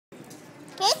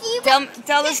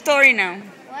Tell the story now.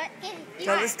 What?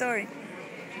 Tell the story.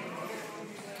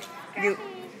 You,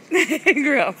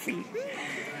 Gruffy.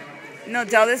 No,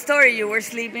 tell the story. You were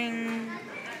sleeping.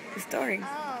 The story. Oh,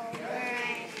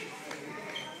 right.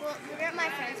 Well, we were at my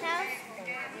friend's house,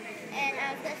 and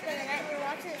I was going to spend the night. We were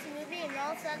watching this movie, and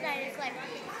all of a sudden I just like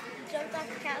jumped off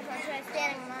the couch and I started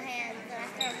standing on my hands, and I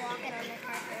started walking on the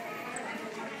carpet.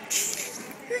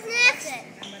 Who's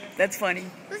next? That's funny.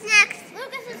 Who's next?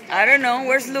 Lucas is I don't know.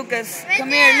 Where's Lucas? right Come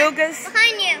there. here, Lucas.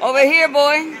 Behind you. Over here,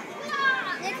 boy.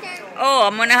 Next time. Oh,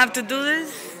 I'm gonna have to do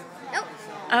this. Nope.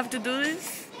 I have to do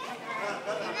this.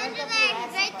 And then you're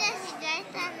like, right there, she's right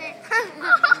there.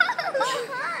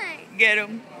 Hi. Get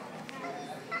him.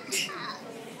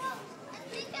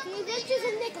 The Adventures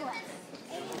of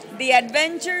Nicholas. The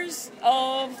Adventures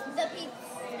of The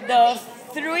people. the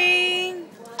Three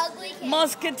Ugly kids.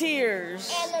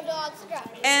 Musketeers And the dog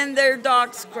Scruffy. and their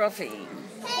dog Scruffy.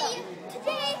 Hey,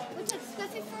 today we took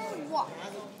Scruffy for a walk.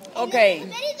 Okay.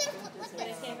 And then he's gonna flip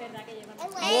this. And like,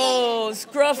 Whoa, hey,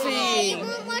 Scruffy. you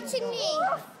weren't watching me.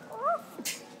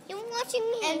 You weren't watching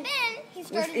me. And then he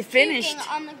started It finished.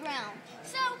 puking on the ground.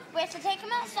 So we have to take him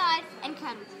outside and cut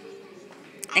him.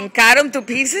 And cut him to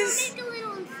pieces? Make a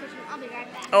little incision. I'll be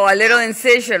right back. Oh, a little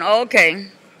incision. Okay.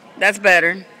 That's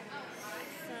better.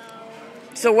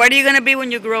 So what are you going to be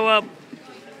when you grow up?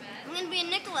 I'm gonna be a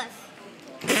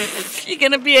Nicholas. You're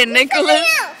going to be a Nicholas?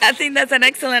 else. I think that's an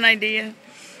excellent idea.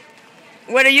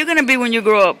 What are you going to be when you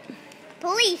grow up?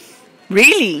 Police.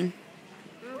 Really?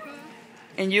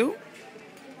 And you?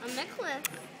 I'm Nicholas.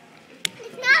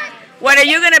 It's not. What are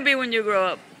you going to be when you grow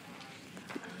up?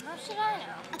 How should I know?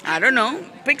 I don't know.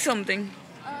 Pick something.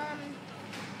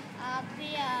 I'll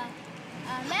be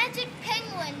a magic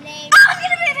penguin named. I'm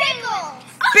gonna be a penguin.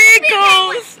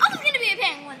 Pickles! I'm gonna be a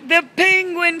penguin. The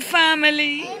penguin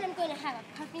family. And I'm gonna have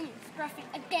a puppy named Scruffy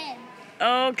again.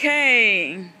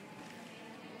 Okay.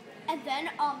 And then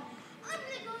I'm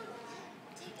gonna go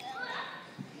take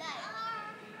a nap.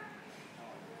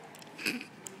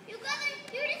 You're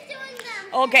just doing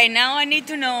them. Okay, now I need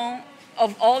to know,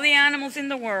 of all the animals in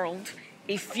the world,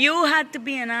 if you had to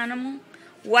be an animal,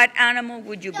 what animal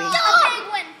would you be? A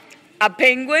penguin. A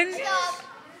penguin? Dog.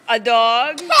 A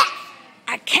dog? Cat.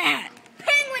 A cat?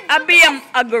 Penguin. I'd be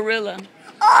a gorilla.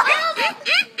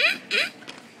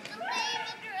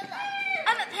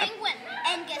 I'm a penguin.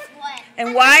 And guess what? And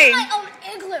I'm why? in my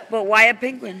own igloo. But why a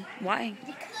penguin? Why?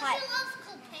 Because she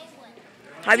loves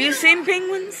penguins. Have you seen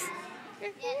penguins?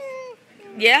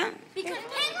 Yeah? Because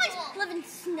penguins live in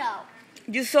snow.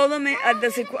 You saw them at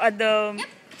the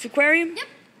aquarium? Yep.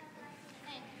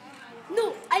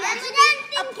 No, I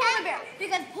actually a polar bear.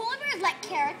 Because polar bears like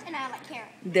carrots and I like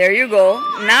carrots. There you go.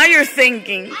 Now you're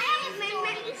thinking. I have a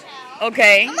story to tell.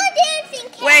 Okay. I'm a dancing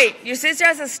cat. Wait, your sister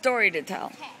has a story to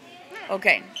tell.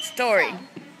 Okay, story.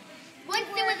 Once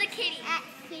there was a kitty at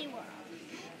SeaWorld.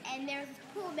 And there was this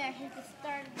polar bear who just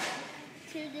started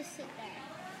to just sit there.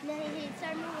 And then he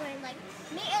started moving, like,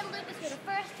 me and Lucas were the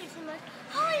first two to like,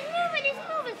 oh, he's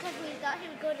moving, because we thought he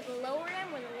would go to the lower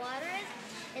end where the water is.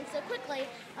 And so quickly,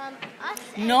 us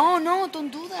and, No,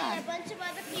 don't do and that. a bunch of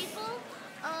other people,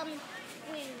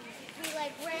 we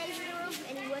like ran to the room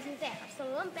and he wasn't there. So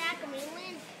we went back and we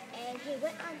went and he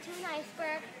went onto an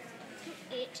iceberg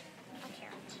to eat a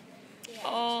carrot. Yeah.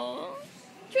 Oh,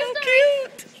 True so story.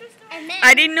 cute. True story. And then,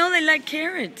 I didn't know they like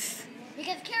carrots.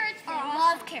 because carrots are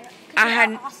love carrots.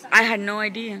 Awesome. I had no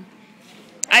idea.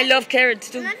 I love carrots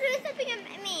too. I'm not doing something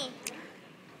at me.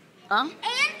 Huh?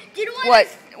 And do you know what?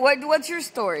 What's your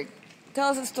story? Tell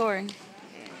us a story.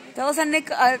 Tell us a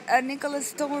Nicholas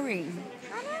story.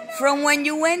 From when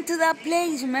you went to that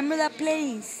place. Remember that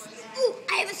place? Ooh,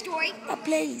 I have a story. That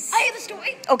place. I have a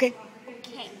story. Okay.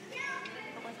 Okay.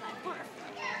 It was my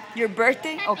birthday. Your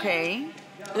birthday? Okay.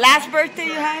 Last birthday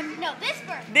you had? No, this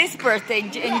birthday. This birthday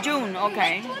in June.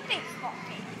 Okay. We went to a baseball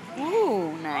game.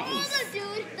 Ooh, Oh, nice.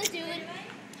 the dude.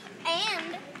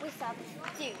 And we saw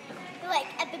this dude. Like,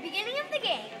 at the beginning of the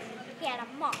game, he had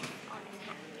a moth on his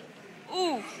hat.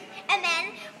 Ooh. And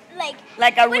then,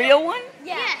 Like a real one?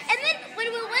 Yeah. Yes. And then when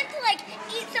we went to, like,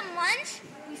 eat some lunch,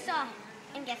 we saw him.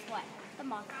 And guess what? The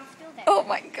moth was still there. Oh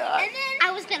my God. And then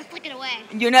I was going to flick it away.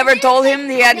 You never told him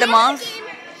he had the moth?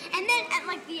 And then at,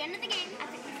 like, the end of the game, I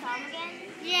think we saw him again.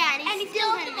 Yeah, and he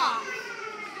still had the moth.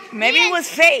 Maybe it was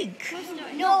fake.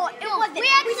 No, it wasn't.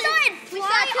 We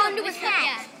saw it onto his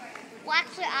hat. Well,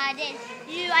 actually, I did.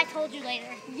 I told you later.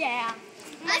 Yeah.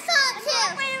 I saw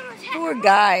it too. Poor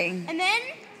guy. And then,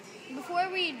 before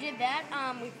we did that,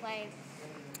 we played.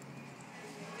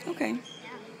 Okay.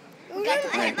 Yeah. We got to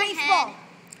play baseball.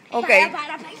 Okay.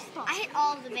 I hit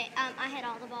all of the I hit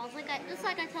all the balls, just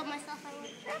like I told myself I would.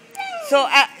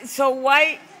 So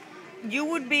why you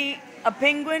would be a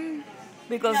penguin?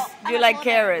 Because you like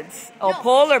carrots. Or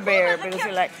polar bear because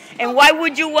you like. And why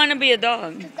would you want to be a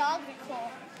dog? Because dogs are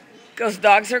cool. Because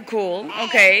dogs are cool.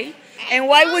 Okay. And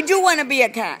why would you want to be a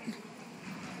cat?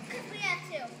 Because we have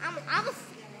to.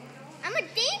 I'm a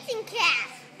dancing cat.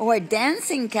 Oh, a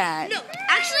dancing cat. No,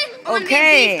 actually, I want to be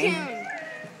Okay. a beef coon.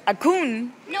 A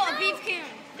coon? No, a beef coon.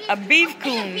 A beef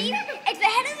coon. It's the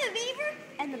head of a beaver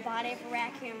and the body of a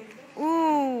raccoon.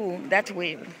 Ooh, that's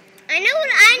weird. I know what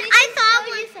I thought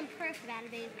was some proof about a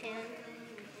beef coon.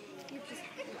 You just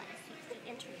have to let us use the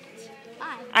internet.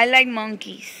 I like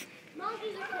monkeys.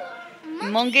 Monkeys are cool.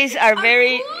 Monkeys are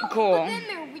very cool. But then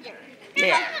they're weird.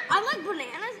 Yeah. I like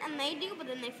bananas and they do, but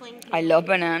then they fling poo. I love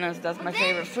bananas. That's my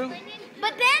favorite fruit.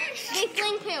 But then they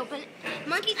fling poo. But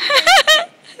monkeys.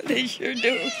 They sure do.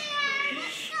 And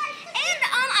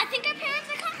I think our parents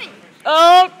are coming.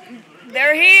 Oh,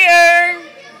 they're here.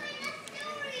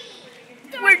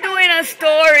 We're doing a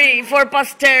story for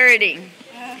posterity.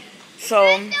 So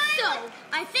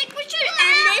I think we should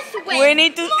end this with. we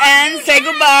need to end. Say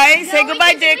goodbye. Say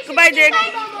goodbye, Dick. Goodbye, Dick.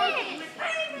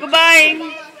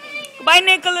 Goodbye. Goodbye,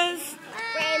 Nicholas.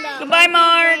 Rainbow. Goodbye,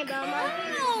 Mark.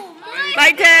 Rainbow.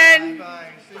 Bye, Ted.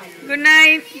 Good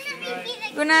night.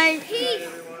 Rainbow. Good night. Peace.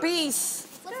 Peace.